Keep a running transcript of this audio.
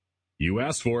You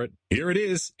asked for it. Here it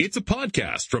is. It's a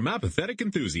podcast from Apathetic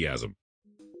Enthusiasm.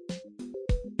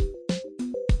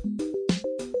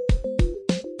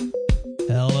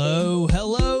 Hello,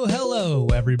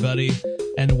 everybody,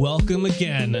 and welcome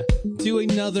again to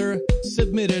another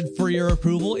Submitted for Your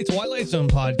Approval, a Twilight Zone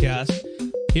podcast.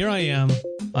 Here I am.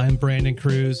 I'm Brandon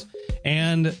Cruz,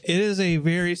 and it is a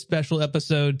very special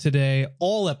episode today.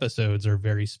 All episodes are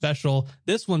very special.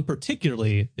 This one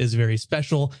particularly is very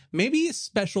special. Maybe a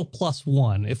special plus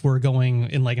one if we're going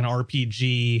in like an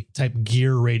RPG type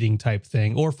gear rating type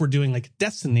thing, or if we're doing like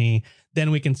Destiny,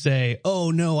 then we can say,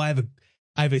 oh no, I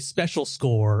have a special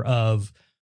score of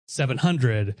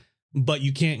 700, but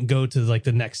you can't go to like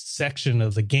the next section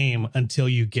of the game until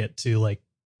you get to like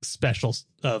special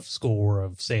of score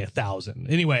of say 1,000.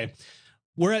 Anyway,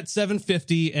 we're at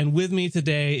 750, and with me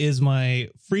today is my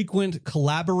frequent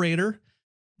collaborator,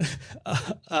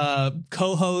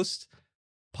 co-host,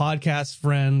 podcast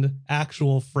friend,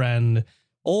 actual friend,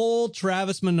 old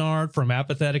Travis Menard from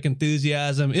Apathetic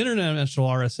Enthusiasm, International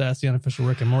RSS, the unofficial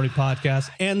Rick and Morty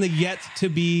podcast, and the yet to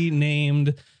be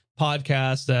named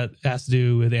podcast that has to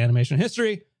do with animation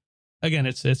history. Again,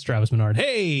 it's Travis Menard.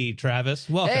 Hey, Travis,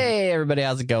 welcome. Hey, everybody,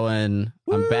 how's it going?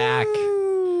 I'm back.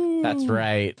 That's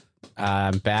right.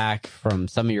 I'm back from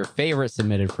some of your favorite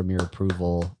Submitted from Your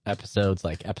Approval episodes,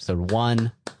 like episode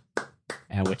 1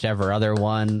 and whichever other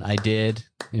one I did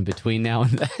in between now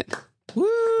and then.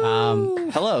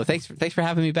 Hello. Thanks for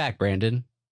having me back, Brandon.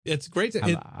 It's great to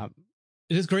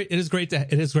it is great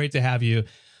to have you.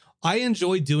 I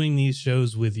enjoy doing these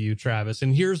shows with you, Travis,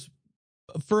 and here's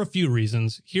for a few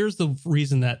reasons. Here's the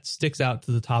reason that sticks out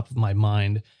to the top of my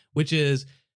mind, which is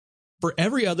for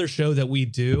every other show that we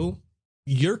do,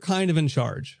 you're kind of in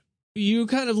charge. You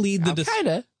kind of lead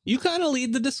the you kind of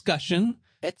lead the discussion.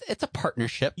 It's a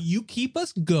partnership. You keep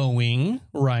us going,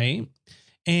 right?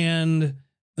 And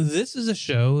this is a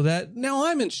show that now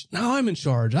I'm in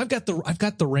charge. I've got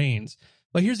the reins.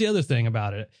 But here's the other thing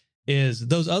about it is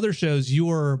those other shows, you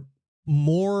are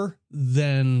more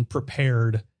than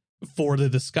prepared for the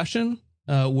discussion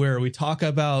where we talk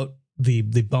about the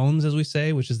bones, as we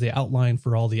say, which is the outline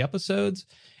for all the episodes.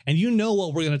 And you know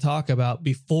what we're going to talk about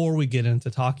before we get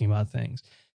into talking about things.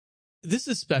 This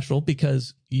is special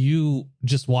because you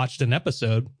just watched an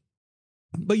episode,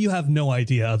 but you have no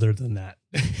idea other than that.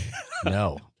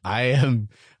 No, I am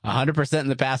 100% in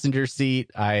the passenger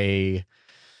seat. It's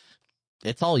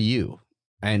all you.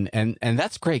 And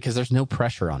that's great because there's no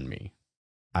pressure on me.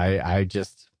 I'm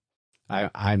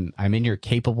in your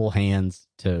capable hands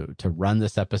to run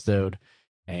this episode,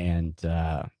 and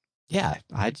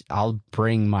I'll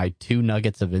bring my 2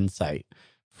 nuggets of insight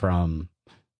from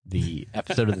the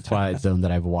episode of the Twilight Zone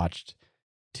that I've watched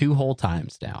 2 whole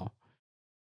times now.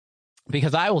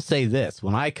 Because I will say this,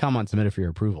 when I come on Submitted for Your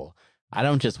Approval, I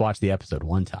don't just watch the episode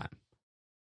 1 time.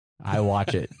 I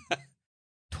watch it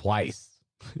twice,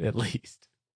 at least.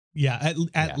 Yeah,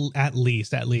 at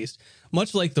least.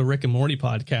 Much like the Rick and Morty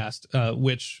podcast,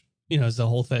 which, you know, is the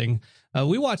whole thing.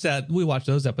 We watched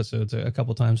those episodes a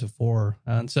couple times before.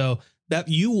 And so that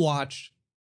you watch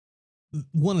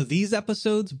one of these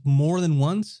episodes more than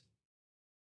once,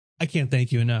 I can't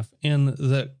thank you enough. And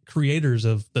the creators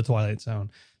of the Twilight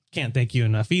Zone can't thank you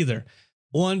enough either.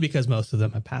 One, because most of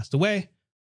them have passed away.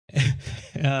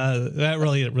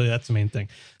 That's the main thing.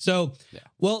 So, yeah.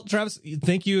 Well, Travis,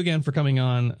 thank you again for coming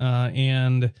on.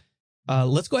 And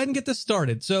let's go ahead and get this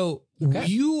started. So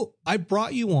I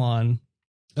brought you on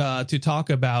to talk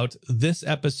about this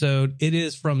episode. It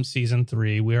is from season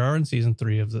 3. We are in season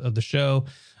 3 of the show.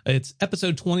 It's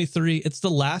episode 23. It's The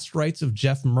Last Rites of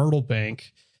Jeff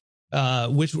Myrtlebank,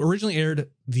 which originally aired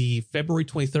the February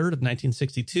 23rd of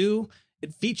 1962.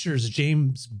 It features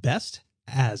James Best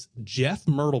as Jeff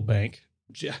Myrtlebank,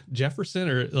 Jefferson,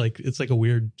 or like it's like a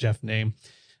weird Jeff name.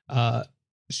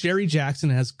 Sherry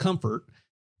Jackson as Comfort.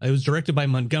 It was directed by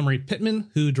Montgomery Pittman,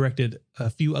 who directed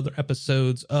a few other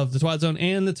episodes of The Twilight Zone,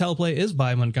 and the teleplay is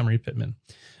by Montgomery Pittman.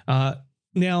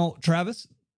 Now, Travis,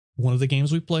 one of the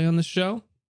games we play on this show,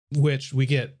 which we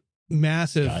get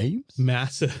massive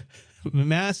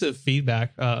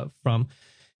feedback from,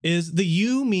 is the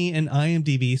You, Me, and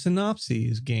IMDb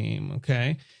synopses game.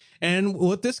 Okay. And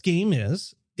what this game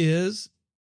is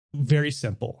very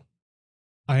simple.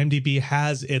 IMDb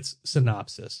has its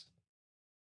synopsis.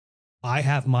 I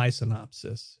have my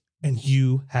synopsis and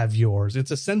you have yours.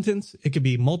 It's a sentence. It could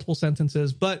be multiple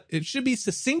sentences, but it should be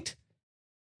succinct,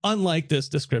 unlike this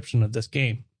description of this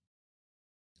game.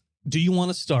 Do you want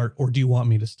to start or do you want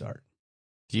me to start?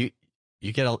 You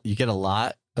get a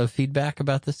lot of feedback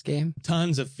about this game?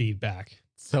 Tons of feedback.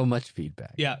 So much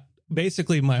feedback. Yeah.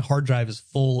 basically my hard drive is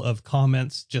full of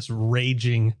comments just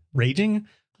raging,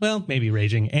 well, maybe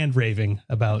raging and raving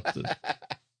about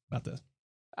this.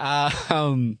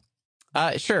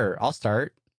 Sure, I'll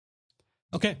start.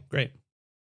 Okay, great.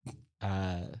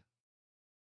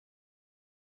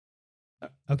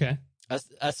 Okay.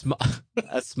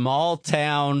 A small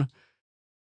town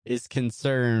is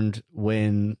concerned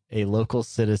when a local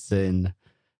citizen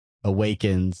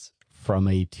awakens from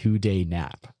a 2-day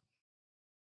nap.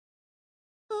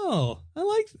 Oh, I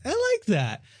like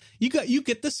that. You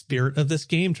get the spirit of this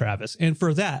game, Travis, and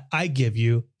for that I give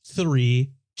you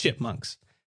 3 chipmunks.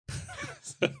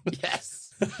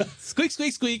 Yes. Squeak,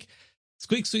 squeak, squeak.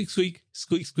 Squeak, squeak, squeak,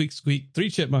 squeak, squeak, squeak. 3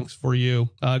 chipmunks for you.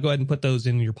 Go ahead and put those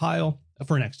in your pile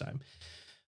for next time.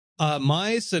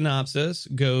 My synopsis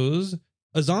goes,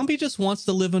 a zombie just wants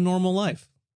to live a normal life.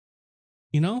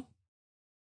 You know?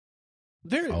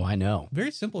 I know.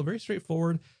 Very simple, very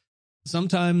straightforward.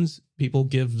 Sometimes people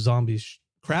give zombies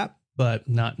crap, but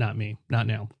not me. Not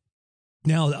now.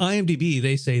 Now, the IMDb,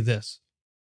 they say this.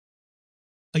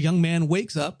 A young man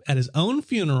wakes up at his own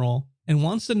funeral and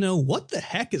wants to know what the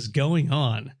heck is going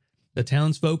on. The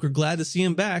townsfolk are glad to see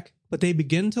him back, but they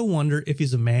begin to wonder if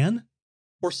he's a man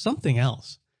or something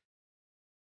else.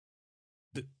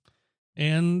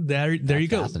 And there you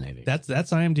go. That's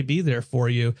IMDb there for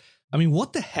you. I mean,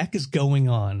 what the heck is going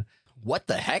on? What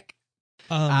the heck?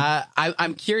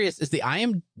 I'm curious, is the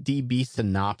IMDb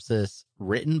synopsis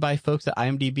written by folks at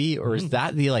IMDb, or is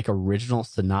that the like original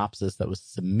synopsis that was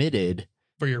submitted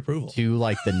for your approval to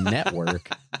like the network?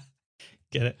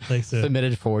 Get it? Like so.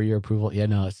 Submitted for your approval. Yeah,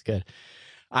 no, it's good.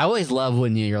 I always love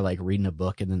when you're like reading a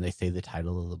book and then they say the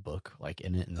title of the book like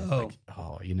in it, and like,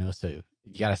 so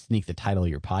you got to sneak the title of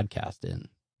your podcast in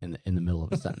the middle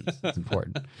of a sentence. It's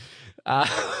important. No,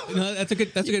 that's a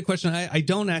good question. I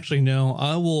don't actually know.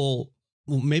 I will.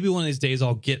 Well, maybe one of these days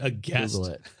I'll get a guest.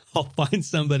 Google it. I'll find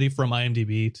somebody from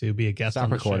IMDb to be a guest. Stop on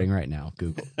the recording show. right now.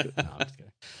 Google. No, I'm just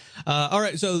kidding. All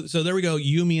right, so there we go.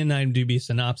 Yumi and IMDb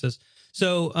synopsis.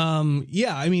 So,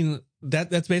 yeah, I mean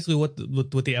that's basically what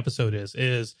the episode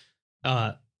is.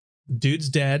 Dude's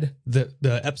dead.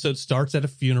 The episode starts at a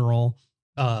funeral.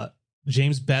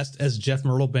 James Best as Jeff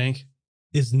Myrtlebank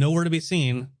is nowhere to be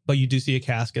seen, but you do see a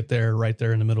casket there, right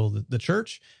there in the middle of the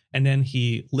church. And then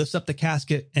he lifts up the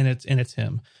casket, and it's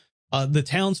him. The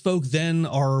townsfolk then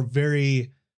are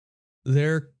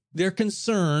they're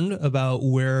concerned about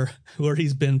where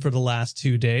he's been for the last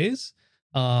 2 days.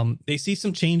 They see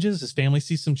some changes. His family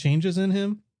sees some changes in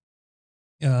him.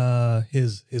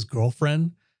 His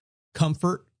girlfriend,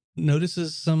 Comfort,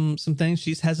 notices some things.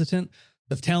 She's hesitant.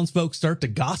 The townsfolk start to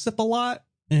gossip a lot,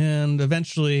 and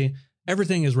eventually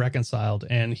everything is reconciled,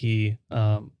 and he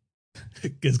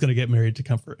is going to get married to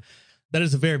Comfort. That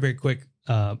is a very, very quick,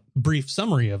 brief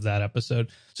summary of that episode.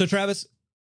 So, Travis,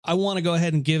 I want to go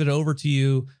ahead and give it over to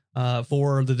you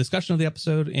for the discussion of the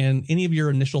episode and any of your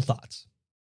initial thoughts.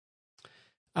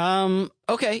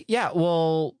 Okay. Yeah.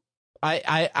 Well,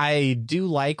 I do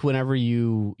like whenever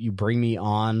you bring me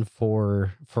on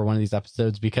for one of these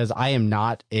episodes, because I am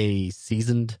not a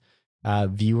seasoned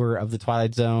viewer of the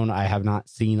Twilight Zone. I have not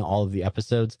seen all of the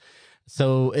episodes.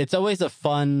 So it's always a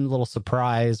fun little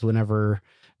surprise whenever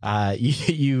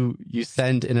you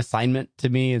send an assignment to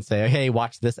me and say, hey,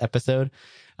 watch this episode.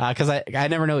 Because I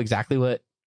never know exactly what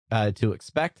to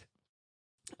expect.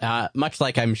 Much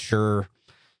like I'm sure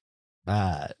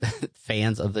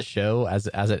fans of the show as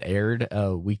it aired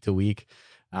week to week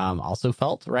also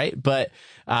felt, right? But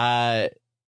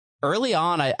early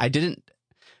on, I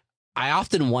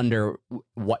often wonder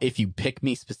what if you pick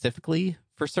me specifically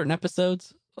for certain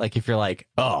episodes, like if you're like,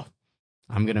 oh,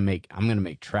 I'm gonna make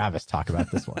Travis talk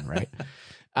about this one, right?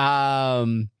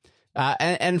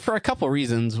 And for a couple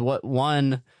reasons.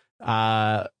 One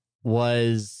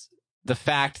was the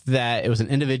fact that it was an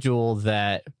individual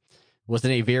that was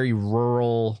in a very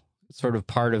rural sort of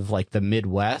part of like the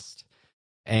Midwest,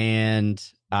 and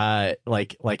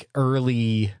like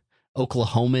early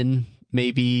Oklahoman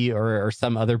maybe, or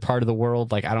some other part of the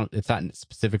world. Like it's not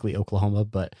specifically Oklahoma,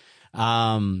 but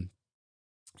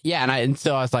yeah. And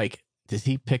so I was like, does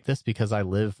he pick this because I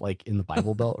live like in the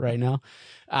Bible Belt right now?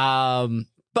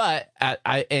 But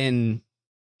and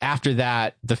after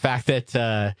that, the fact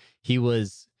that he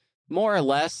was more or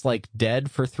less like dead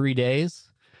for 3 days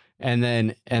and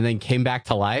then came back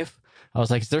to life, I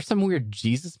was like, is there some weird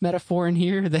Jesus metaphor in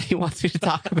here that he wants me to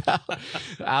talk about?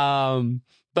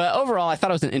 But overall, I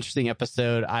thought it was an interesting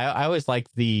episode. I always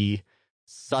liked the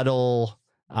subtle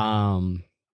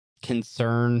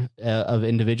concern of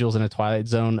individuals in a Twilight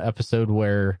Zone episode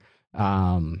where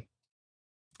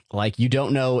like you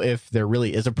don't know if there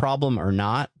really is a problem or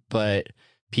not, but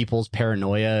people's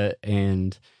paranoia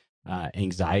and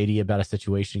anxiety about a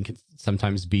situation can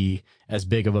sometimes be as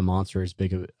big of a monster, as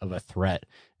big of a threat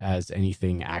as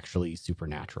anything actually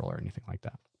supernatural or anything like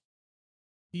that.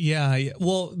 Yeah.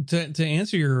 Well, to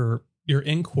answer your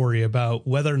inquiry about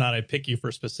whether or not I pick you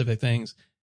for specific things,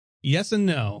 yes and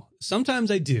no.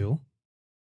 Sometimes I do,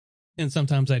 and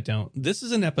sometimes I don't. This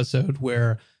is an episode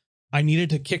where I needed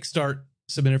to kickstart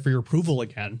Submit It For Your Approval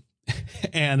again,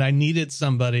 and I needed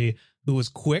somebody who was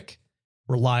quick,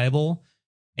 reliable,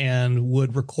 and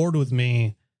would record with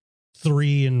me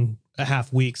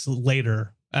 3.5 weeks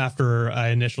later after I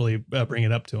initially bring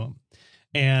it up to him.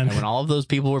 And when all of those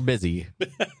people were busy,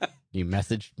 you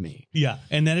messaged me. Yeah.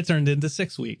 And then it turned into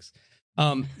 6 weeks.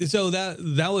 So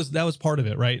that was part of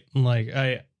it, right?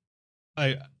 Like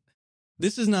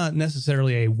this is not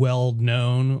necessarily a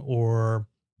well-known or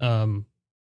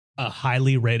a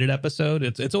highly rated episode.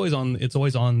 It's always on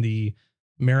the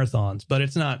marathons, but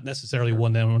it's not necessarily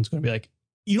one that everyone's going to be like,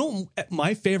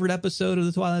 my favorite episode of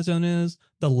the Twilight Zone is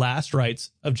The Last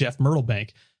Rites of Jeff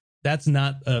Myrtlebank. That's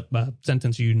not a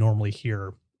sentence you normally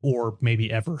hear or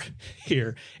maybe ever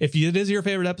hear. If it is your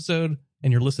favorite episode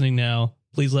and you're listening now,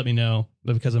 please let me know,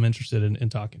 because I'm interested in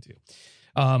talking to you.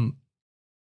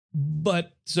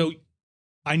 But so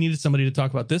I needed somebody to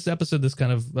talk about this episode, this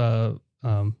kind of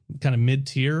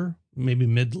mid-tier, maybe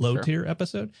mid-low tier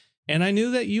episode. And I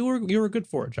knew that you were good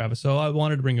for it, Travis. So I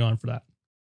wanted to bring you on for that.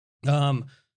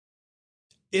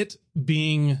 It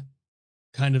being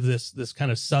kind of this kind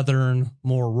of southern,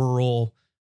 more rural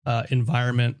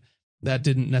environment that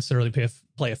didn't necessarily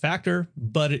play a factor,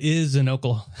 but it is in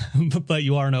Oklahoma. But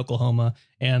you are in Oklahoma,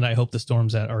 and I hope the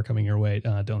storms that are coming your way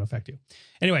don't affect you.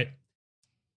 Anyway,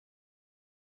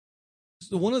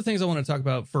 so one of the things I want to talk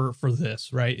about for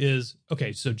this, right, is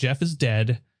okay. So Jeff is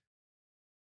dead.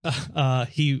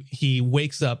 He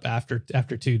wakes up after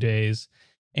 2 days,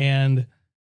 and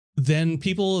then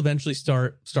people eventually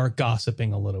start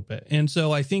gossiping a little bit. And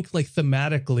so I think, like,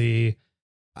 thematically,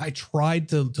 I tried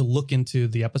to look into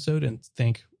the episode and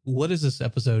think, what is this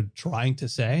episode trying to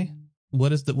say?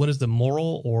 What is the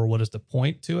moral, or what is the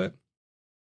point to it?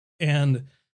 And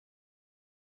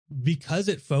because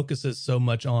it focuses so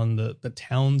much on the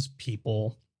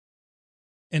townspeople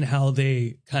and how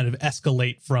they kind of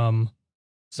escalate from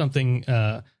something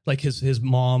like his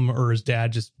mom or his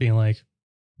dad just being like,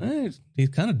 he's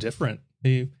kind of different.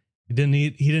 He didn't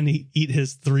eat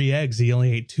his 3 eggs. He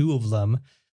only ate 2 of them.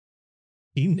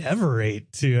 He never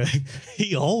ate 2.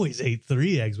 He always ate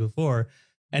 3 eggs before.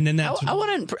 And then that's I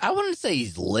wouldn't say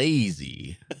he's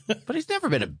lazy, but he's never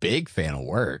been a big fan of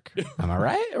work. Am I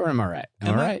right? Or am I right?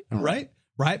 Am I right?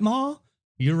 Right, Ma?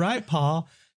 You're right, Pa.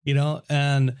 You know,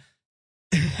 and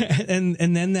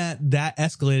then that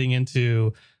escalating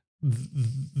into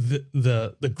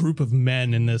the group of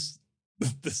men in this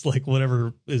like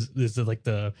whatever is it, like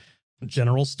the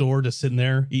general store, just sitting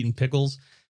there eating pickles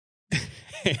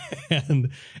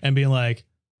and being like,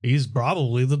 he's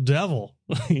probably the devil,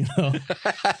 you know.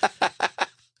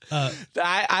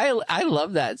 I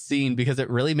love that scene because it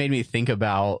really made me think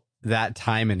about that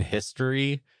time in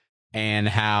history and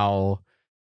how,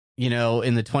 you know,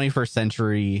 in the 21st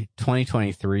century,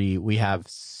 2023, we have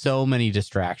so many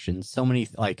distractions, so many,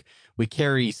 like, we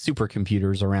carry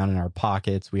supercomputers around in our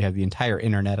pockets. We have the entire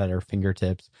internet at our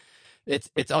fingertips.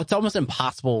 It's almost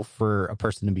impossible for a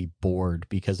person to be bored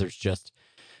because there's just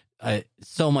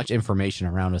so much information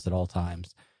around us at all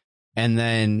times. And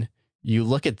then you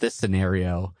look at this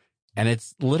scenario and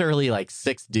it's literally like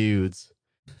 6 dudes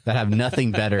that have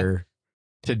nothing better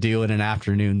to do in an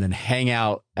afternoon than hang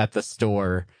out at the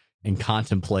store and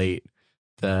contemplate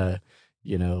the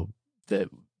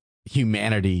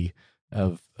humanity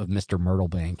of Mr.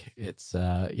 Myrtlebank. It's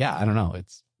I don't know.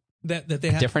 It's that they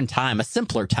have a different time, a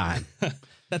simpler time.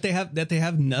 that they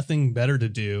have nothing better to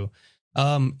do.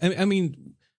 I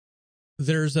mean,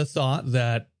 there's a thought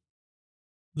that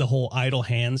the whole idle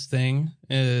hands thing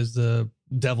is the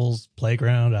devil's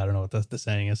playground. I don't know what the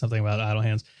saying is, something about idle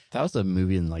hands. That was a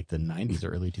movie in like the 90s or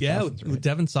early 2000s. Yeah, with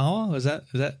Devon Sawa. Was that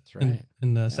That's right.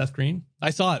 in Seth Green? I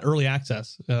saw it early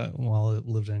access while I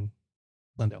lived in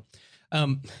Glendale.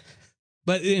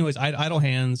 But anyways, idle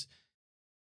hands,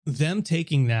 them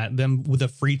taking them with a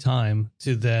free time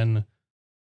to then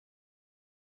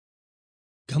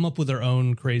come up with their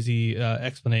own crazy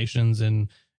explanations and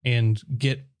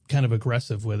get kind of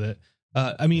aggressive with it.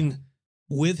 I mean,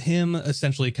 with him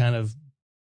essentially kind of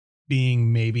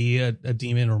being maybe a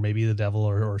demon or maybe the devil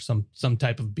or some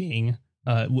type of being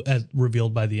as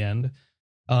revealed by the end.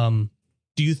 Do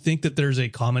you think that there's a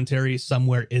commentary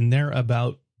somewhere in there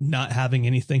about not having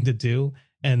anything to do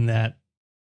and that,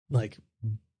 like,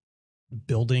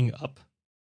 building up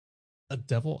a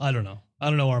devil. I don't know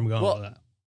where I'm going with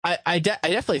that. I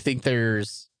definitely think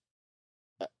there's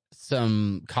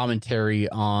some commentary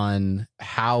on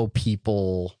how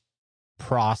people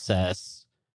process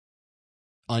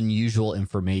unusual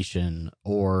information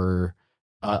or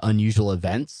unusual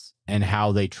events, and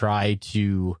how they try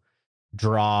to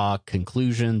draw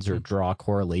conclusions or draw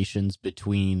correlations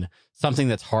between something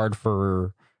that's hard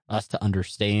for us to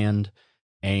understand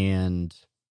and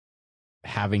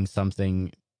having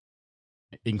something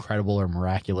incredible or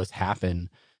miraculous happen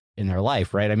in their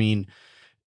life, right? I mean,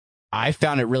 I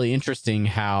found it really interesting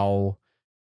how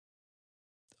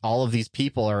all of these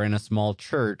people are in a small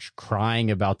church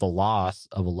crying about the loss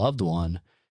of a loved one,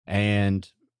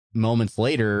 and moments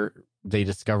later they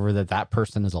discover that that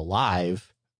person is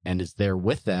alive and is there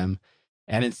with them,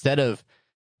 and instead of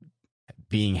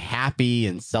being happy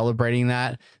and celebrating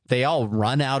that, they all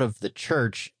run out of the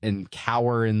church and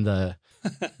cower in the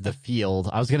field.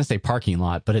 I was going to say parking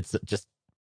lot, but it's just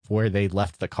where they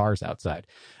left the cars outside.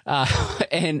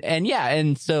 And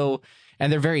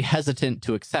they're very hesitant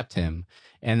to accept him.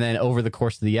 And then over the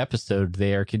course of the episode,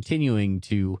 they are continuing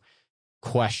to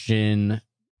question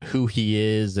who he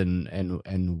is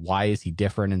and why is he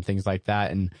different and things like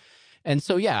that. And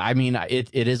so, yeah, I mean,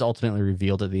 it is ultimately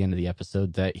revealed at the end of the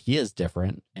episode that he is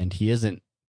different and he isn't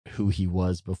who he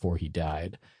was before he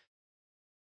died.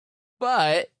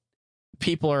 But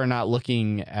people are not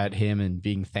looking at him and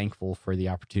being thankful for the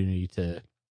opportunity to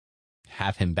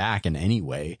have him back in any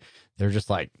way. They're just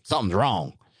like, something's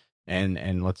wrong.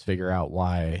 And let's figure out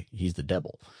why he's the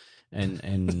devil.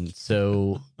 And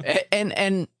so,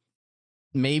 and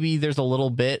maybe there's a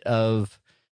little bit of,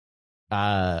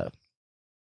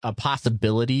 a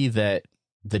possibility that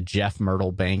the Jeff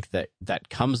Myrtle Bank that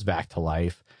comes back to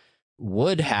life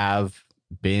would have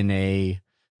been a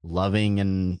loving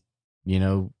and,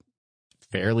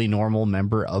 fairly normal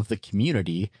member of the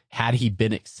community had he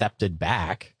been accepted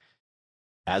back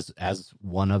as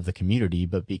one of the community.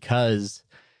 But because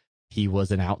he was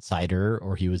an outsider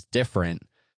or he was different,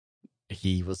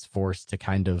 he was forced to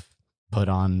kind of put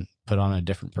on a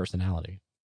different personality.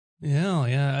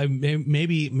 Yeah.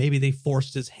 Maybe they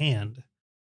forced his hand.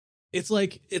 It's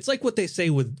like what they say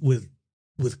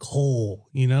with coal.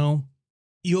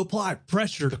 You apply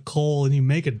pressure to coal and you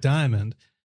make a diamond.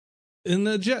 And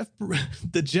the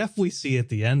Jeff we see at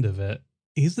the end of it,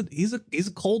 he's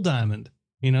a coal diamond.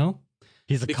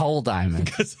 He's a coal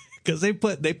diamond because they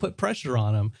put pressure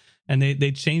on him and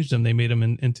they changed him. They made him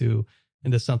into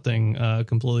something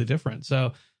completely different.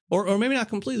 So. Or maybe not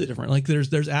completely different. Like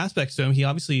there's aspects to him. He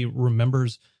obviously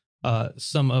remembers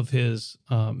some of his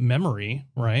memory,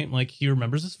 right? Like he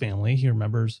remembers his family. He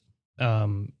remembers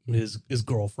his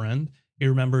girlfriend. He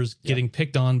remembers getting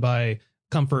picked on by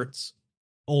Comfort's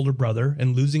older brother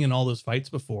and losing in all those fights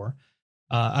before.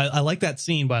 I like that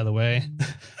scene, by the way.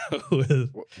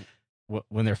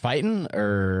 When they're fighting,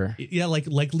 or like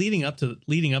leading up to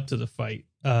the fight,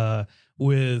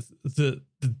 with the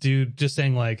dude just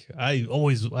saying like, I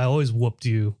always whooped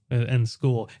you in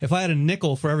school. If I had a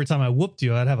nickel for every time I whooped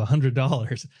you, I'd have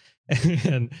 $100.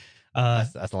 And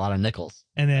that's a lot of nickels.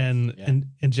 And then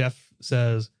and Jeff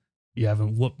says, you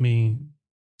haven't whooped me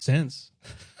since,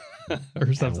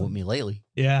 or something. Whooped me lately.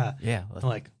 Yeah.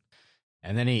 Like,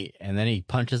 and then he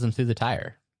punches him through the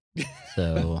tire.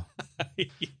 So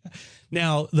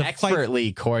now the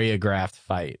expertly choreographed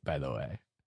fight, by the way.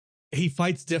 He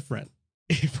fights different.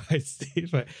 He fights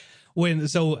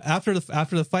after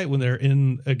the fight, when they're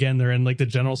in like the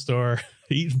general store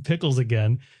eating pickles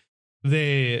again.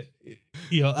 They,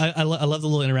 I love the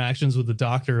little interactions with the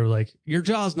doctor. Like, your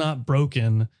jaw's not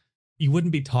broken. You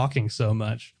wouldn't be talking so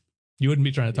much. You wouldn't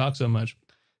be trying to talk so much.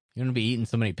 You wouldn't be eating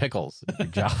so many pickles if your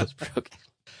jaw was broken.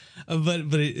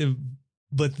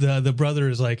 But the brother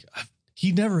is like,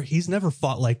 he's never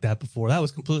fought like that before. That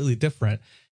was completely different.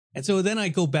 And so then I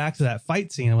go back to that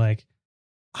fight scene. I'm like,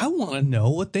 I want to know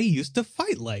what they used to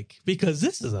fight like, because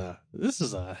this is a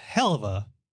hell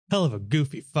of a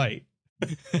goofy fight.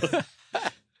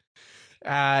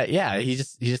 He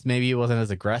just maybe wasn't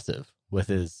as aggressive with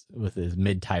his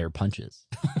mid-tire punches.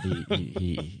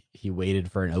 He waited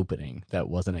for an opening that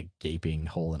wasn't a gaping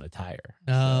hole in a tire.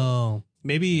 Oh,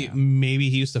 maybe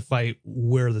he used to fight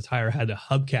where the tire had a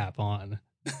hubcap on.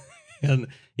 And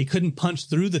he couldn't punch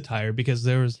through the tire because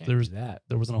there wasn't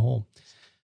a hole.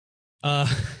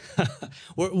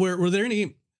 Were there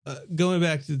any, going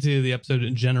back to the episode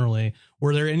generally,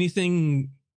 were there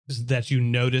anything that you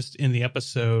noticed in the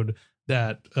episode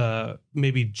that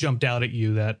maybe jumped out at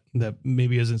you that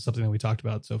maybe isn't something that we talked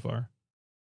about so far?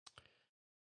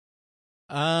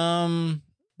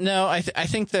 No, I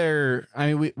think they're.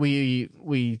 I mean,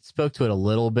 we spoke to it a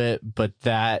little bit, but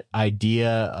that idea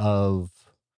of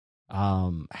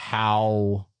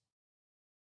how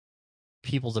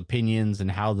people's opinions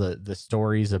and how the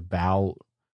stories about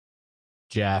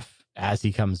Jeff as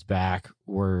he comes back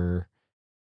were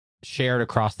shared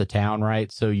across the town,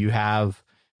 right? So you have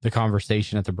the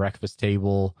conversation at the breakfast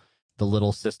table. The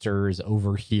little sister is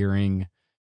overhearing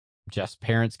Jeff's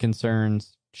parents'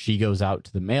 concerns. She goes out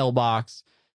to the mailbox,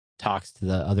 talks to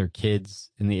the other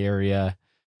kids in the area.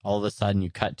 All of a sudden,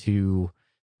 you cut to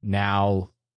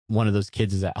now one of those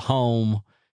kids is at home,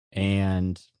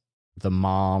 and the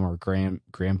mom or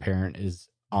grandparent is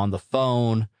on the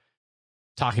phone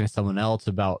talking to someone else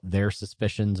about their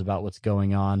suspicions about what's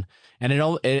going on. And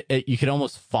it you can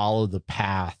almost follow the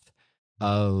path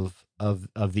of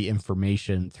the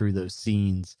information through those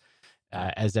scenes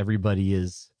as everybody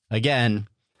is, again,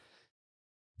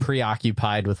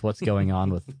 preoccupied with what's going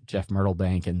on with Jeff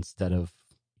Myrtlebank instead of,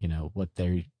 what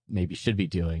they maybe should be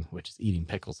doing, which is eating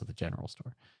pickles at the general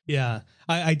store. Yeah,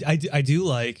 I do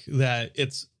like that.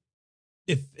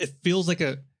 It feels like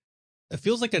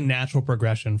a natural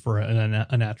progression for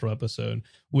a natural episode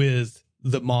with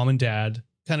the mom and dad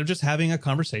kind of just having a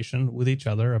conversation with each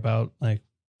other about like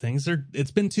things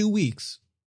it's been 2 weeks.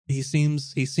 He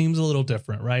seems a little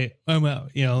different, right?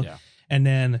 Yeah. And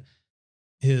then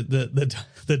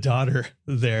the daughter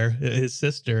there, his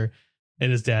sister,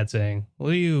 and his dad saying,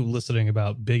 "What are you listening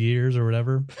about? Big ears or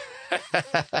whatever?"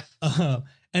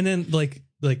 And then like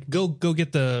go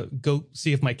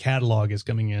see if my catalog is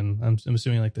coming in. I'm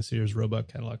assuming like the Sears Roebuck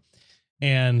catalog.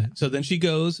 And so then she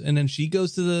goes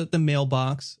to the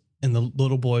mailbox, and the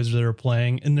little boys that are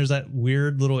playing, and there's that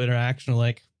weird little interaction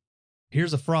like,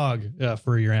 "Here's a frog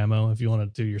for your ammo if you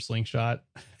want to do your slingshot."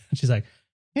 And she's like,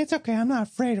 "It's okay. I'm not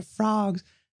afraid of frogs.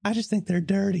 I just think they're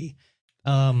dirty."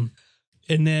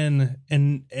 And then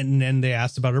they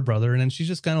asked about her brother, and then she's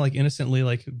just kind of like innocently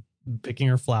like picking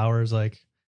her flowers, like,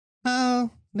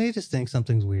 "Oh, they just think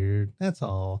something's weird. That's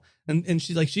all." And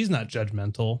she's not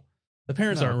judgmental. The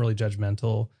parents aren't really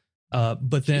judgmental.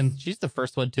 But then she's the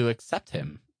first one to accept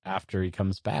him after he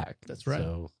comes back. That's right.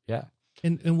 So yeah.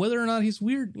 And whether or not he's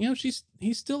weird, he's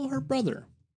still her brother.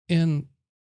 And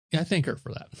I thank her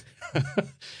for that.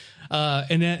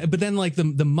 But then like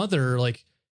the mother, like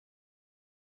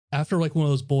after like one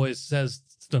of those boys says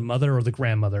the mother or the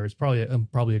grandmother, it's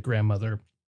probably a grandmother.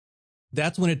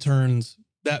 That's when it turns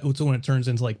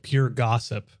into like pure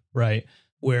gossip, right?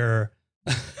 Where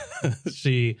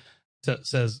she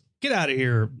says, "Get out of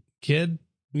here, kid.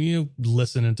 You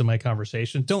listen into my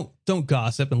conversation. Don't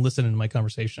gossip and listen into my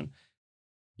conversation.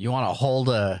 You want to hold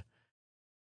a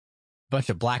bunch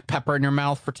of black pepper in your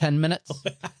mouth for 10 minutes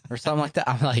or something like that?"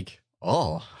 I'm like,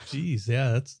 oh, geez.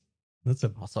 Yeah. That's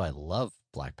also, I love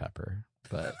black pepper,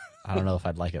 but I don't know if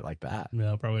I'd like it like that.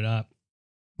 No, probably not.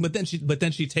 But then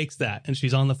she takes that and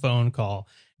she's on the phone call,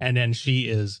 and then she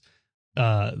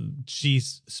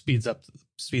speeds up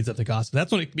the gossip.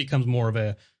 That's when it becomes more of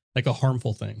a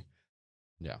harmful thing.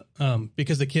 Yeah.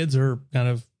 Because the kids are kind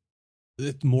of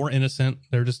more innocent.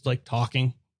 They're just like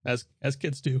talking as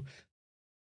kids do.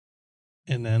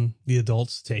 And then the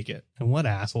adults take it, and what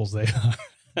assholes they are.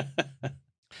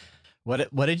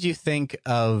 What did you think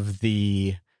of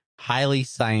the highly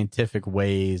scientific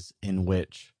ways in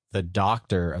which the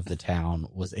doctor of the town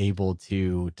was able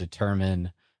to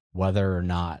determine whether or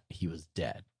not he was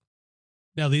dead?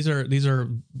 Now, these are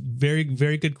very,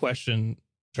 very good question,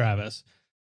 Travis.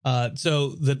 So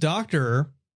the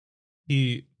doctor,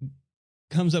 he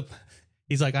comes up,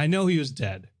 he's like, "I know he was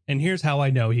dead, and here's how I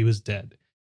know he was dead."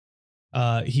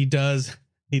 He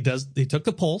took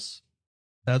the pulse.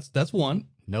 That's one.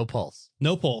 No pulse.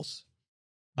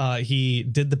 He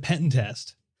did the pen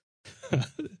test,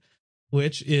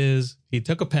 which is he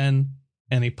took a pen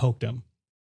and he poked him.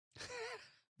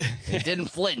 It didn't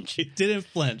flinch. He didn't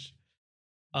flinch.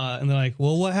 And they're like,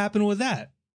 "Well, what happened with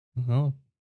that?" "Well,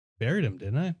 buried him,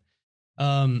 didn't I?"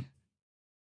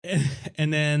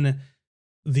 And then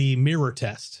the mirror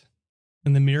test,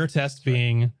 and the mirror test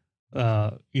being,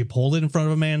 you hold it in front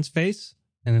of a man's face,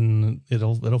 and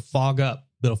it'll fog up.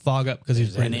 It'll fog up because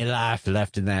he's any life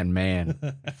left in that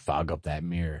man. Fog up that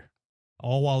mirror.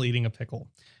 All while eating a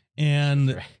pickle.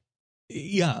 And right.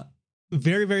 Yeah,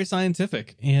 very, very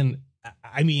scientific. And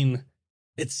I mean,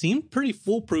 it seemed pretty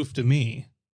foolproof to me.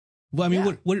 Well, I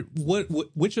mean, yeah.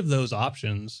 Which of those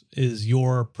options is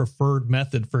your preferred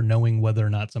method for knowing whether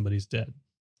or not somebody's dead?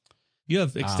 You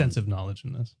have extensive knowledge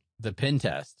in this. The pin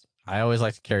test. I always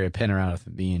like to carry a pin around with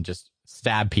me and just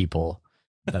stab people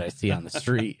that I see on the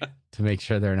street to make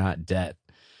sure they're not dead.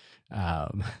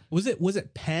 Was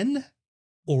it pen?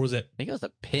 Or was it? I think it was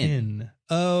a pin. Like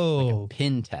Oh, a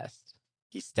pin test.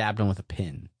 He stabbed him with a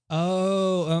pin.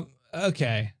 oh,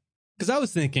 okay. Because I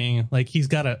was thinking, like, he's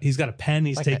got a pen.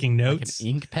 He's Like taking notes. Like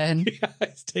an ink pen. Yeah,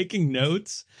 he's taking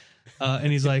notes,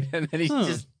 and he's like, And then he's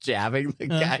just jabbing the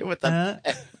guy with the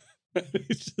pen.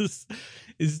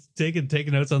 he's taking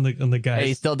notes on the guy. Hey,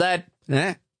 he's still dead.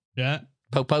 Eh? Yeah,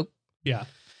 Poke, poke. yeah.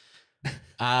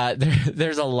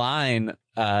 There's a line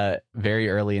very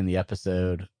early in the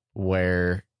episode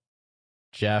where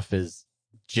Jeff has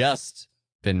just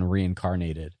been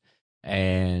reincarnated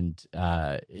and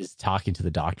is talking to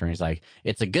the doctor, and he's like,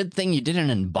 "It's a good thing you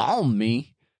didn't embalm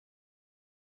me."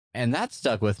 And that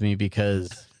stuck with me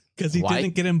because he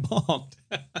didn't get embalmed.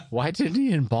 Why didn't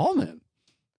he embalm him?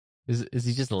 Is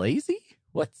he just lazy?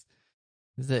 What's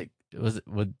is it?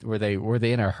 Were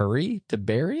they in a hurry to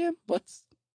bury him?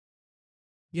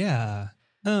 Yeah.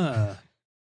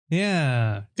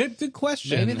 Yeah. Good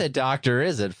question. Maybe the doctor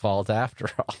is at fault after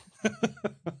all.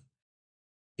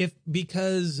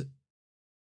 Because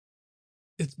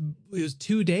it was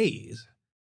 2 days.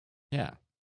 Yeah.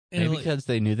 And Maybe because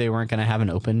they knew they weren't going to have an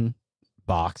open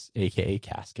box, aka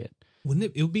casket. Wouldn't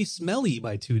it? It would be smelly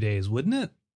by 2 days, wouldn't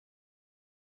it?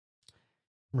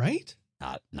 Right?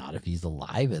 Not if he's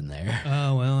alive in there.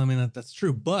 Oh, well, I mean, that's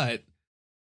true. But,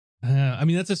 I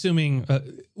mean, that's assuming,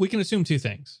 we can assume two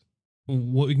things.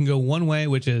 We can go one way,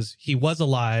 which is he was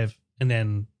alive, and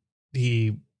then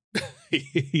he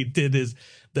he did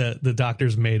the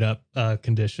doctor's made up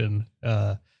condition.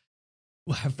 I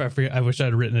forget, I wish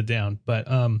I'd written it down, but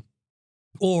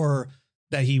or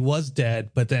that he was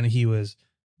dead, but then he was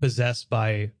possessed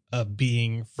by a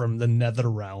being from the nether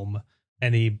realm,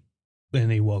 and he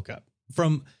woke up.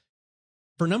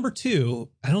 For number two,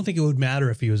 I don't think it would matter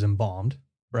if he was embalmed,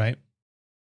 right?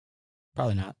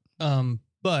 Probably not.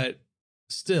 But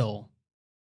still,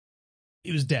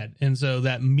 he was dead, and so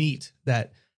that meat,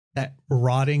 that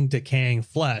rotting, decaying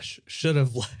flesh should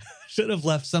have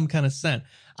left some kind of scent.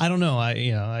 I don't know.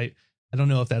 I don't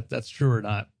know if that's true or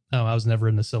not. I was never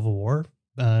in the Civil War,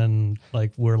 and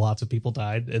like where lots of people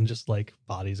died and just like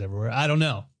bodies everywhere. I don't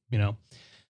know,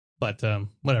 but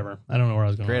whatever. I don't know where I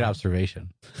was going. Great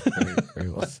observation. Very, very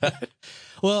well said.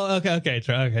 Well, okay.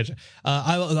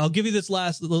 I'll give you this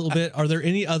last little bit. Are there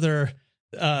any other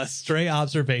stray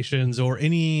observations or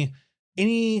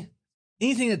anything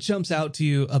that jumps out to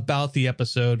you about the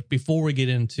episode before we get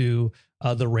into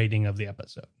the rating of the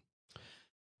episode?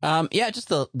 Yeah, just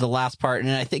the last part,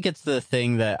 and I think it's the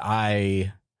thing that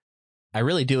I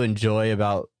really do enjoy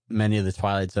about many of the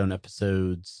Twilight Zone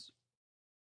episodes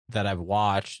that I've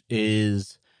watched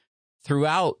is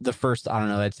throughout the first, I don't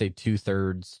know, I'd say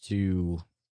 2/3 to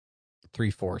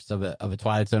 3/4 of a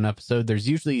Twilight Zone episode, there's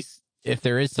usually, if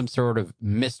there is some sort of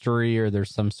mystery or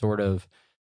there's some sort of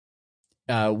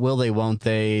will they, won't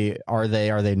they, are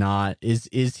they not,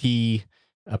 is he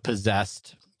a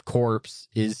possessed corpse,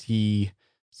 is he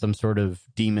some sort of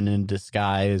demon in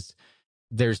disguise?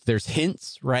 There's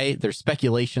hints, right? There's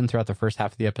speculation throughout the first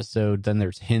half of the episode. Then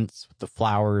there's hints with the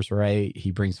flowers, right?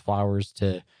 He brings flowers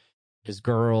to his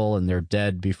girl and they're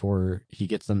dead before he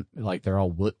gets them, like they're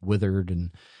all withered,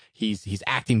 and he's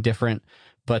acting different.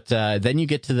 But then you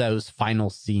get to those final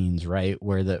scenes, right,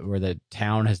 where the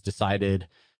town has decided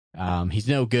he's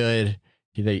no good.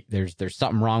 There's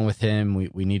something wrong with him.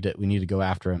 We need to go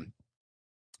after him.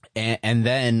 And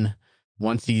then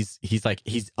once he's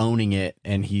owning it,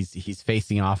 and he's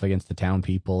facing off against the town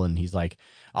people, and he's like,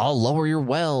 I'll lower your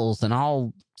wells and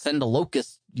I'll send a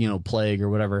locust, plague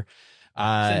or whatever.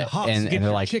 And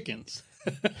they're like chickens.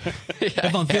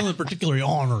 If I'm feeling particularly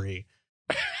ornery.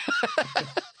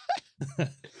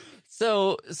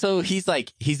 So he's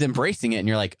embracing it, and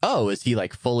you're like, oh, is he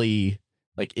like fully,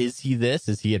 like, is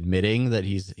he admitting that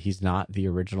he's not the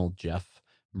original Jeff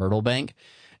Myrtlebank?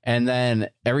 And then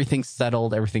everything's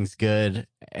settled, everything's good,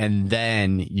 and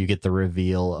then you get the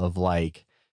reveal of like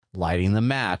lighting the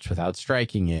match without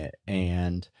striking it,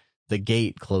 and the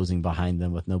gate closing behind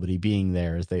them with nobody being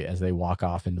there as they walk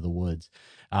off into the woods.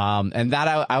 And that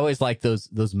I always like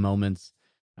those moments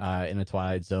in a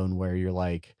Twilight Zone where you're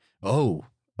like, oh,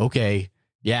 okay,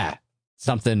 yeah,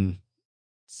 something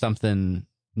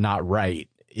not right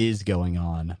is going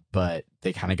on, but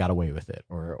they kind of got away with it,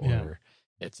 or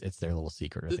it's their little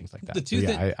secret or things like that. The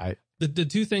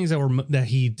two things that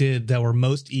he did that were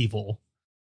most evil,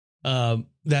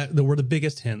 that were the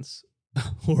biggest hints,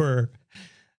 were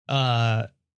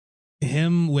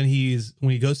him when he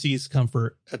goes sees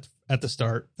Comfort at the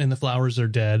start, and the flowers are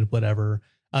dead, whatever.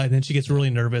 And then she gets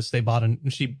really nervous.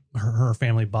 Her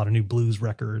family bought a new blues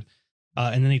record,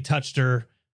 and then he touched her,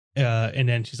 and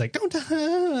then she's like,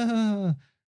 "Don't."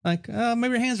 Like,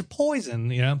 maybe your hands are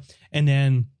poisoned, you know? And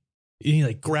then he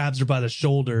like grabs her by the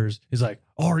shoulders. He's like,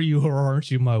 are you or aren't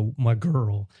you my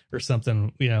girl or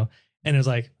something, you know? And it's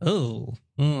like, oh,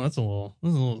 that's a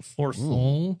little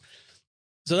forceful. Ooh.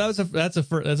 So that's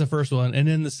a first one. And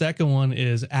then the second one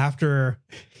is after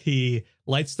he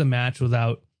lights the match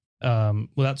without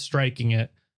striking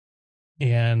it,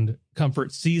 and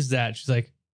Comfort sees that. She's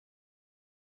like,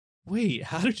 wait,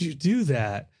 how did you do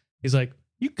that? He's like,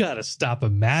 you got to stop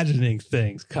imagining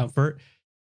things, Comfort.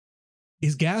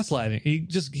 He's gaslighting. He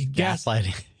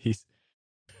gaslighting. He's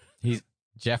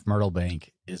Jeff Myrtlebank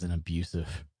is an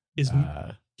abusive.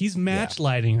 He's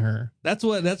matchlighting her. That's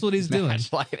what he's doing.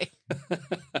 Matchlighting.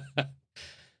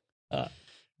 But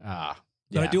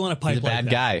I do want to pipe. He's a bad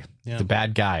guy. Yeah. He's a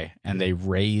bad guy, and they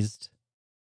raised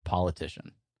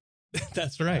politician.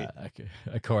 That's right.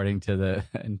 According to the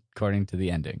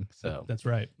ending. So that's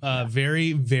right.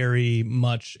 Very, very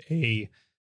much a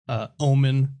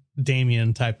Omen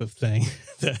Damien type of thing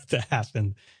that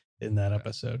happened in that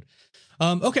episode.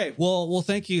 Okay. Well,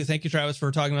 thank you, Travis, for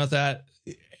talking about that.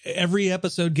 Every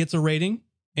episode gets a rating,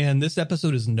 and this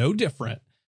episode is no different.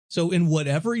 So in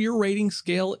whatever your rating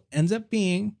scale ends up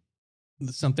being,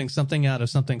 something out of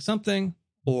something,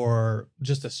 or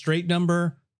just a straight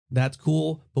number, that's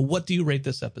cool. But what do you rate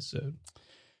this episode?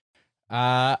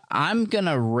 I'm going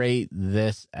to rate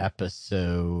this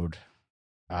episode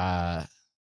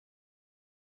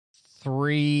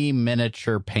 3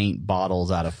 miniature paint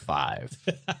bottles out of 5.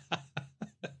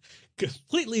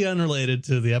 Completely unrelated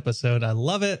to the episode. I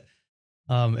love it.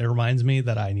 It reminds me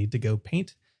that I need to go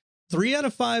paint. 3 out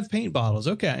of 5 paint bottles.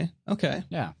 Okay.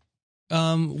 Yeah.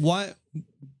 Why?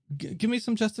 Give me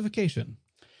some justification.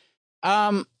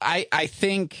 I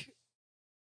think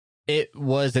it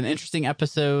was an interesting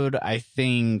episode. I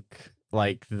think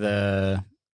like the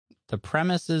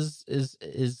premise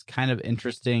is kind of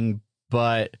interesting,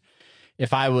 but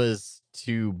if I was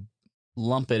to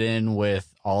lump it in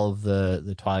with all of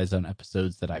the Twilight Zone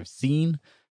episodes that I've seen,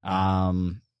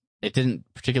 it didn't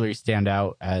particularly stand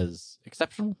out as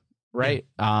exceptional, right?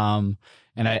 And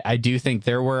I do think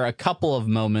there were a couple of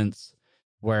moments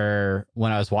where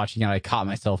when I was watching it, I caught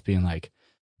myself being like,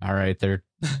 all right, the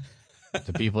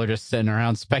people are just sitting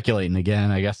around speculating again.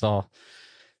 I guess I'll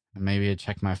maybe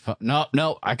check my phone.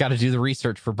 No, I got to do the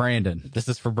research for Brandon. This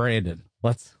is for Brandon.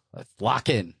 Let's lock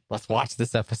in. Let's watch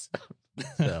this episode.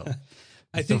 So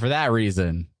I think for that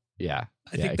reason, yeah.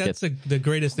 I think that's the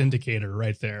greatest indicator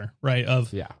right there, right?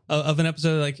 Of an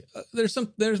episode. Like there's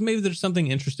something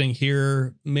interesting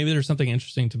here. Maybe there's something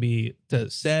interesting to be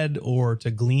said or to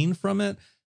glean from it.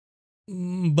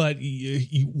 But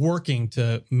you working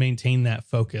to maintain that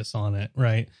focus on it,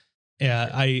 right?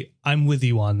 Yeah, I'm with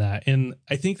you on that, and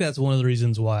I think that's one of the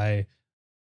reasons why,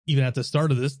 even at the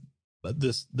start of this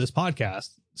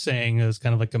podcast, saying it was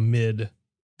kind of like a mid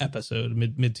episode,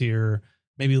 mid tier,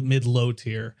 maybe mid low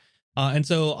tier, and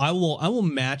so I will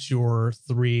match your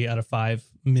 3 out of 5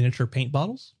 miniature paint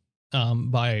bottles,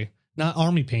 by not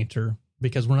Army Painter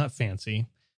because we're not fancy,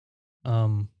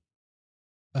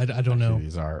 I don't know.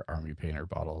 These are Army Painter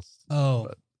bottles. Oh,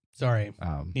 but, sorry.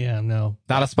 Yeah, no.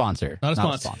 Not a sponsor. Not a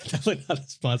sponsor. Definitely not a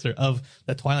sponsor of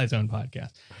the Twilight Zone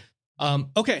podcast.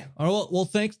 Okay. All right, well,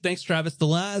 thanks, Travis.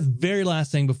 The very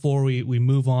last thing before we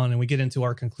move on and we get into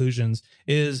our conclusions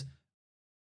is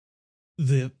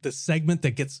the segment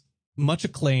that gets much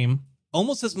acclaim,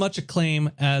 almost as much acclaim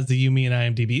as the You, Me, and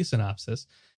IMDb synopsis,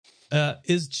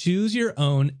 is Choose Your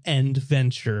Own End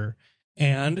Venture.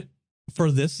 And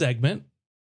for this segment,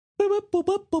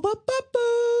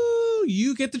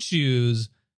 you get to choose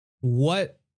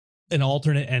what an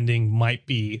alternate ending might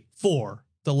be for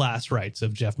the last rites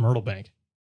of Jeff Myrtlebank.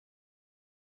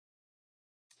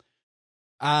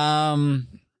 Man,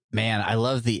 I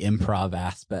love the improv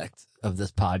aspect of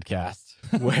this podcast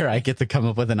where I get to come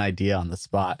up with an idea on the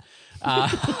spot.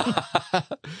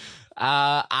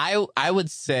 I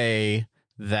would say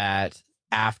that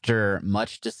after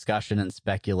much discussion and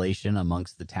speculation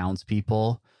amongst the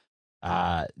townspeople,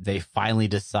 they finally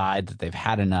decide that they've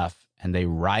had enough and they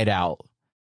ride out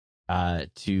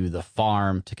to the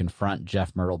farm to confront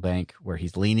Jeff Myrtlebank, where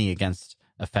he's leaning against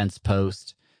a fence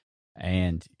post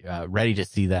and ready to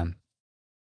see them.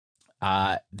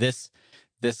 This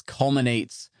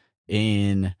culminates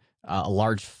in a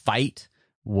large fight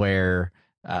where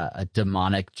a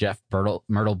demonic Jeff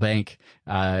Myrtlebank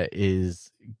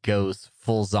goes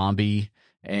full zombie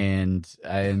and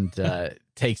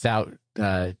takes out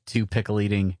 2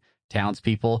 pickle-eating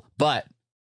townspeople, but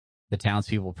the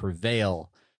townspeople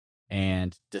prevail,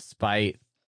 and despite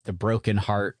the broken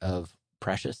heart of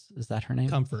Precious, is that her name?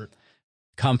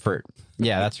 Comfort.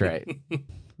 Yeah, that's right.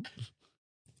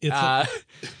 The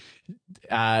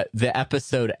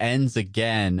episode ends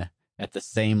again at the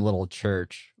same little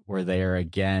church where they are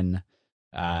again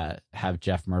have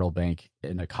Jeff Myrtlebank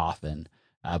in a coffin,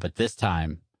 but this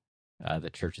time the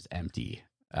church is empty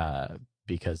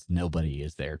because nobody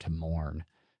is there to mourn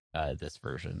this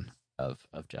version of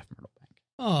Jeff Myrtlebank.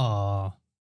 Oh,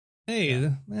 hey,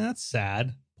 man, that's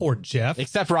sad. Poor Jeff.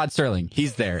 Except Rod Serling,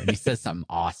 he's there and he says something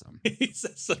awesome. He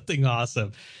says something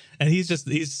awesome, and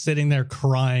he's sitting there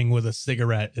crying with a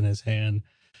cigarette in his hand,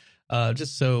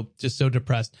 just so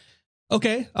depressed.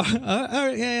 Okay,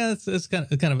 yeah, it's kind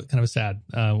of a sad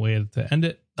way to end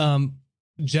it.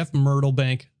 Jeff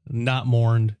Myrtlebank not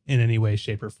mourned in any way,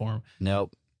 shape, or form.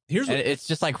 Nope. It's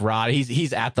just like Rod.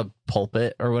 He's at the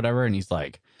pulpit or whatever, and he's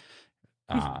like,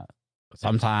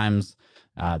 sometimes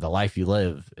the life you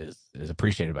live is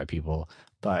appreciated by people,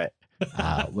 but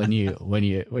when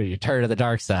you turn to the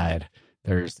dark side,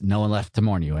 there's no one left to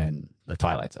mourn you in the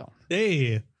Twilight Zone.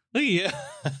 Hey, yeah,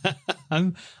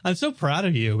 I'm so proud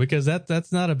of you, because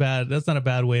that's not a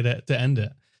bad way to end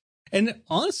it. And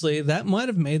honestly, that might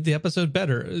have made the episode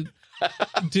better.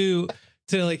 to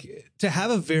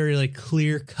have a very like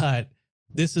clear cut,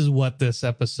 this is what this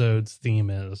episode's theme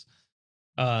is.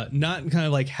 Not kind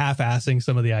of like half-assing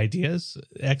some of the ideas,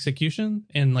 execution,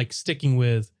 and like sticking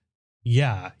with,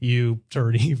 yeah, you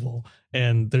turn evil,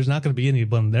 and there's not going to be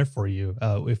anyone there for you.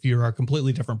 If you're a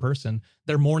completely different person,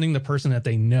 they're mourning the person that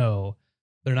they know.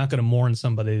 They're not going to mourn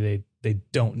somebody they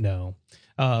don't know.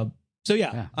 So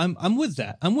yeah, I'm with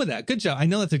that. Good job. I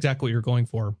know that's exactly what you're going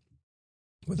for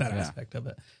with that aspect of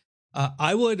it.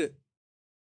 I would,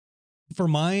 for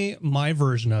my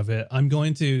version of it, I'm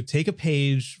going to take a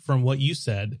page from what you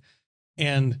said,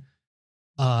 and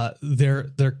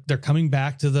they're coming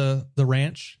back to the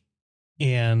ranch,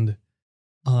 and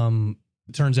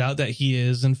it turns out that he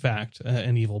is in fact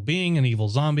an evil being, an evil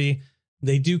zombie.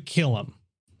 They do kill him,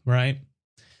 right?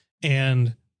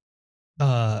 And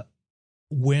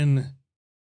when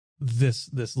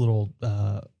this little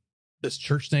this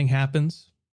church thing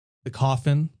happens, the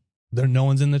coffin, no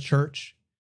one's in the church.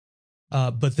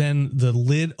 But then the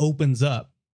lid opens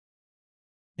up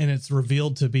and it's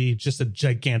revealed to be just a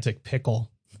gigantic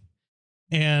pickle.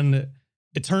 And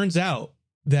it turns out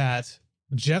that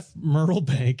Jeff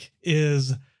Myrtlebank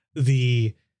is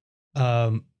the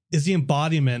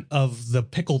embodiment of the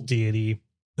pickle deity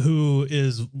who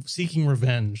is seeking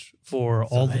revenge for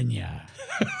all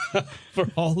for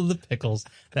all of the pickles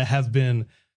that have been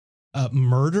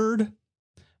murdered,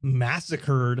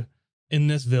 massacred in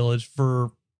this village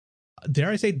for, dare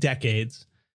I say, decades.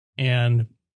 And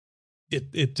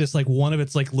it just like one of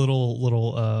its like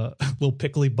little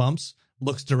pickly bumps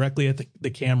looks directly at the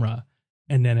camera,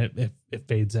 and then it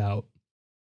fades out,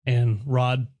 and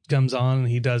Rod comes on and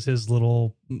he does his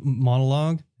little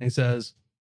monologue, and he says,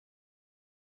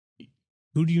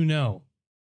 "Who do you know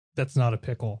that's not a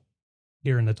pickle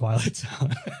here in the Twilight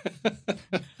Zone?"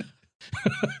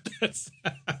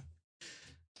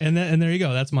 and there you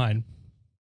go. That's mine.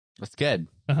 That's good.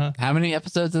 How many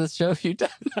episodes of this show have you done?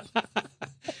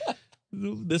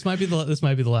 This might be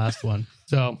the last one.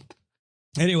 So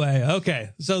anyway,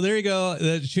 okay. So there you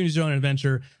go. Choose your own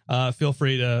adventure. Feel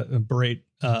free to berate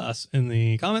us in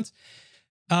the comments.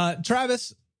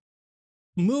 Travis,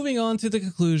 moving on to the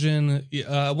conclusion,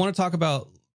 I want to talk about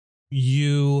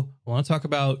you. I want to talk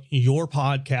about your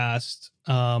podcast.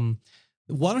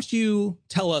 Why don't you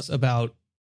tell us about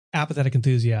Apathetic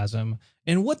Enthusiasm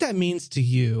and what that means to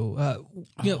you?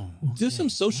 Do some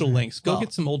social links. Go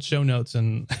get some old show notes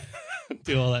and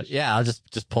do all that. Yeah, I'll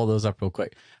just pull those up real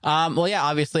quick. Well, yeah,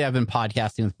 obviously I've been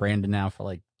podcasting with Brandon now for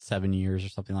like 7 years or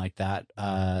something like that.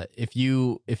 If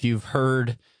you've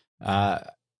heard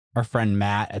our friend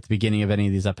Matt at the beginning of any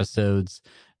of these episodes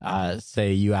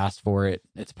say you asked for it,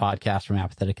 it's a podcast from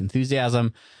Apathetic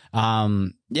Enthusiasm.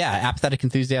 Apathetic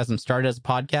Enthusiasm started as a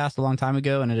podcast a long time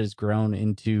ago, and it has grown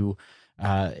into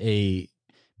a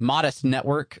modest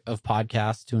network of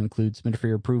podcasts to include Submit for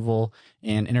Your Approval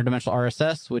and Interdimensional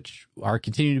RSS, which are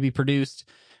continuing to be produced.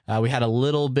 We had a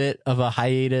little bit of a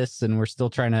hiatus, and we're still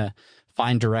trying to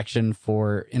find direction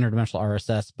for Interdimensional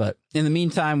RSS. But in the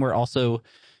meantime, we're also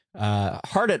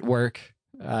hard at work,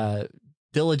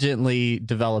 diligently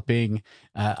developing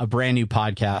a brand new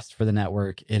podcast for the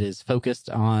network. It is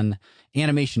focused on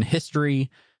animation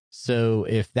history. So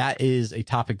if that is a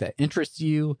topic that interests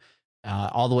you,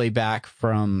 all the way back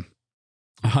from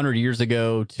 100 years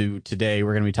ago to today,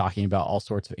 we're going to be talking about all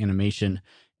sorts of animation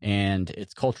and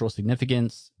its cultural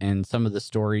significance and some of the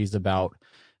stories about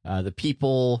the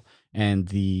people and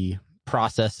the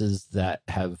processes that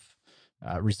have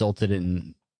resulted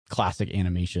in classic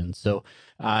animation. So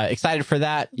excited for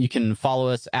that. You can follow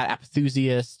us at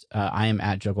Appenthusiast. I am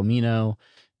at Jugglemino.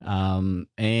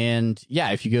 And yeah,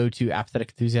 if you go to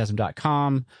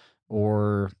apatheticenthusiasm.com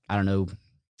or I don't know,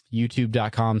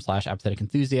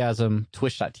 youtube.com/apatheticenthusiasm,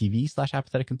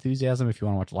 twitch.tv/apatheticenthusiasm if you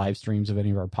want to watch live streams of any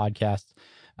of our podcasts.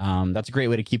 That's a great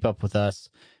way to keep up with us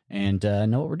and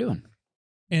know what we're doing.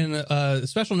 And a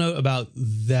special note about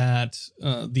that,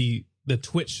 the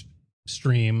Twitch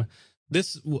stream.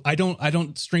 I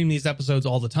don't stream these episodes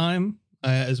all the time.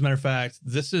 As a matter of fact,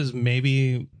 this is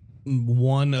maybe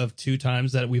one of 2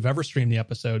 times that we've ever streamed the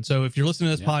episode. So if you're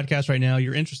listening to this podcast right now,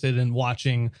 you're interested in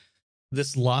watching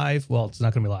this live. Well, it's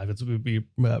not going to be live. It's going to be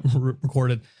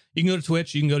recorded. You can go to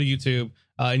Twitch. You can go to YouTube.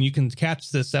 And you can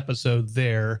catch this episode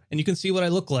there, and you can see what I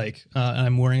look like.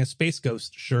 I'm wearing a Space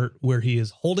Ghost shirt where he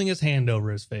is holding his hand over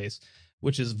his face,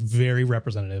 which is very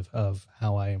representative of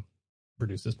how I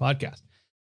produce this podcast.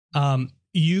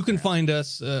 You can find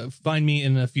me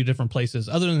in a few different places.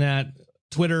 Other than that,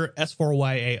 Twitter,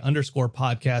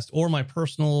 S4YA_podcast, or my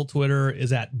personal Twitter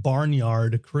is at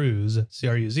Barnyard Cruz,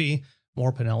 CRUZ,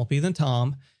 more Penelope than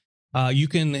Tom. You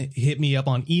can hit me up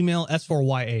on email,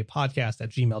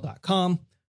 s4yapodcast@gmail.com.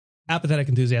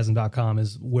 Apatheticenthusiasm.com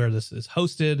is where this is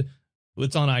hosted.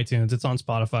 It's on iTunes. It's on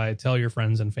Spotify. Tell your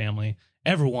friends and family,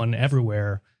 everyone,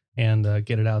 everywhere, and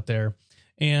get it out there.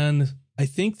 And I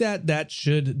think that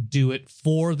should do it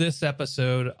for this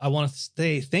episode. I want to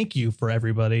say thank you for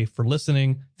everybody for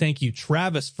listening. Thank you,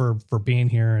 Travis, for being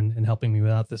here and helping me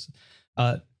without this.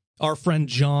 Our friend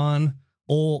John,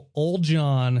 old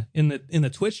John in the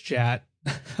Twitch chat.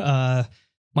 My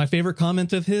favorite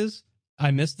comment of his: I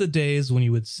miss the days when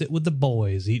you would sit with the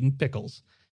boys eating pickles.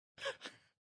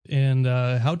 And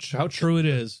how true it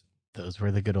is. Those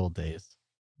were the good old days.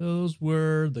 Those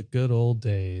were the good old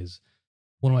days.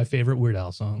 One of my favorite Weird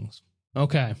Al songs.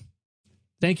 Okay.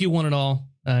 Thank you, one and all.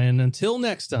 And until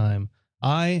next time,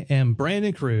 I am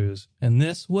Brandon Cruz, and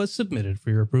this was submitted for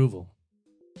your approval.